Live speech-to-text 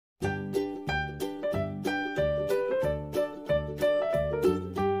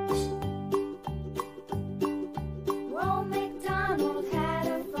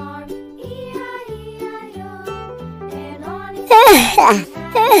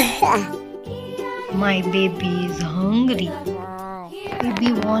My baby is hungry.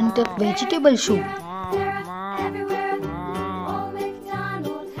 Baby want a vegetable soup.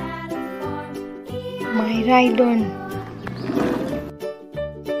 My right on.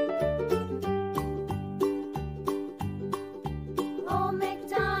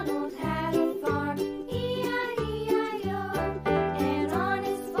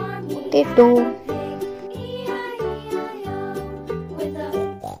 Potato.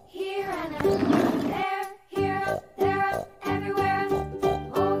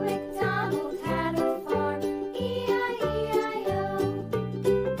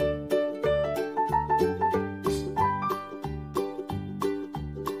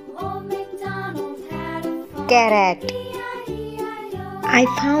 Carrot. I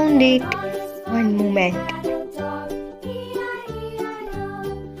found it. One moment.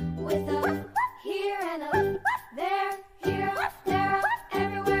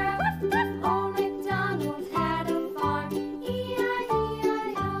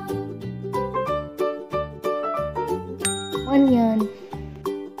 Onion.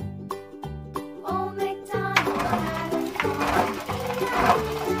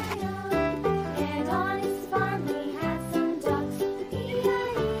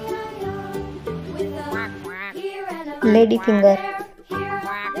 Ladyfinger.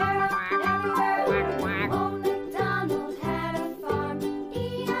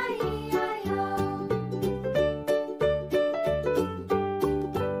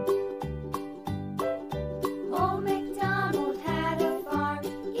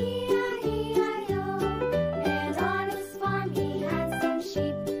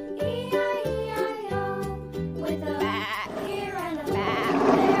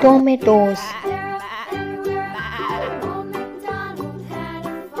 Tomatoes.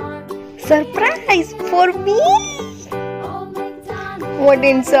 Surprise for me! What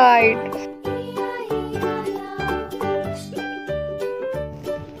inside?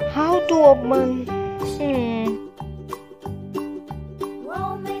 How to open?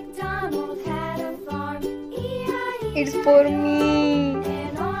 It's for me.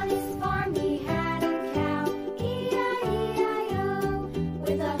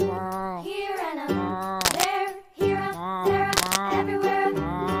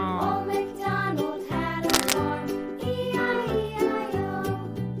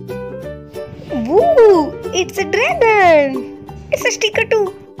 Woo! It's a dragon! It's a sticker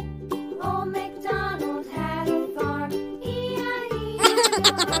too! Old MacDonald had a farm, E-I-E-I-O.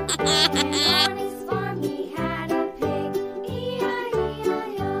 And on his farm he had a pig,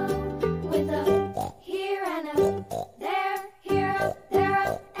 E-I-E-I-O. With a here and a there, here,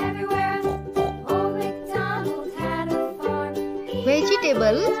 there, everywhere. Old MacDonald had a farm, E-I-E-I-O.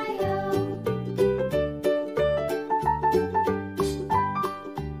 Vegetable.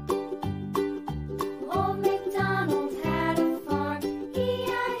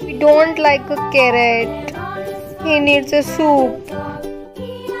 Don't like a carrot. He needs a soup.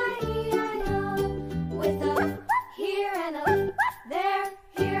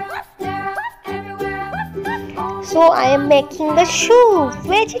 So I am making a soup,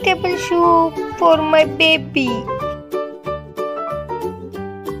 vegetable soup for my baby.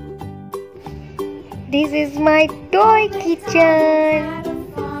 This is my toy kitchen.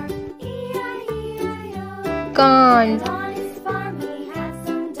 Can't.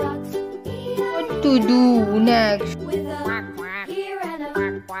 To do next.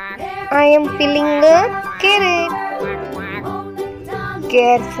 I am peeling a carrot.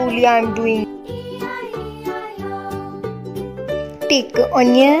 Carefully I am doing. Take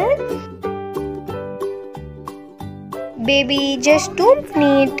onion. Baby, just 2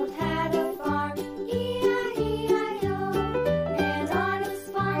 minutes.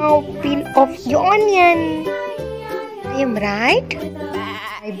 Now peel off your onion. I am right.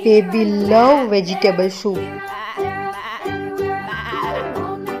 My baby love vegetable soup.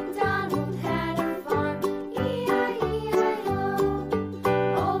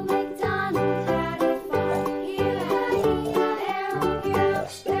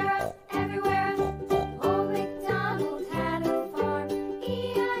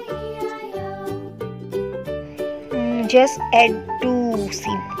 Just add 2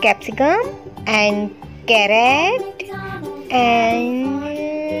 capsicum and carrot and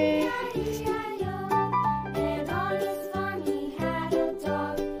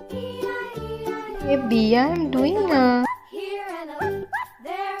maybe I'm doing a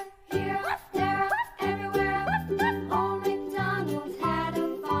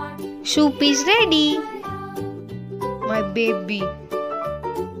soup is ready. My baby.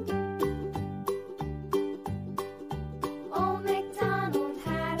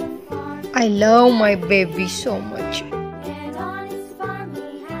 I love my baby so much. And on his farm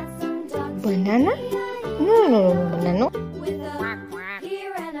he had some ducks. Banana? No, banana. With a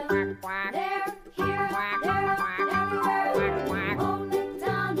here and a there, here, there, everywhere. Old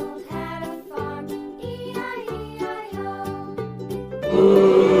MacDonald had a farm, E-I-E-I-O.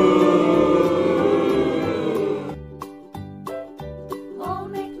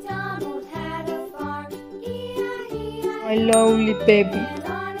 Old MacDonald had a farm, E-I-E-I-O. My lovely baby.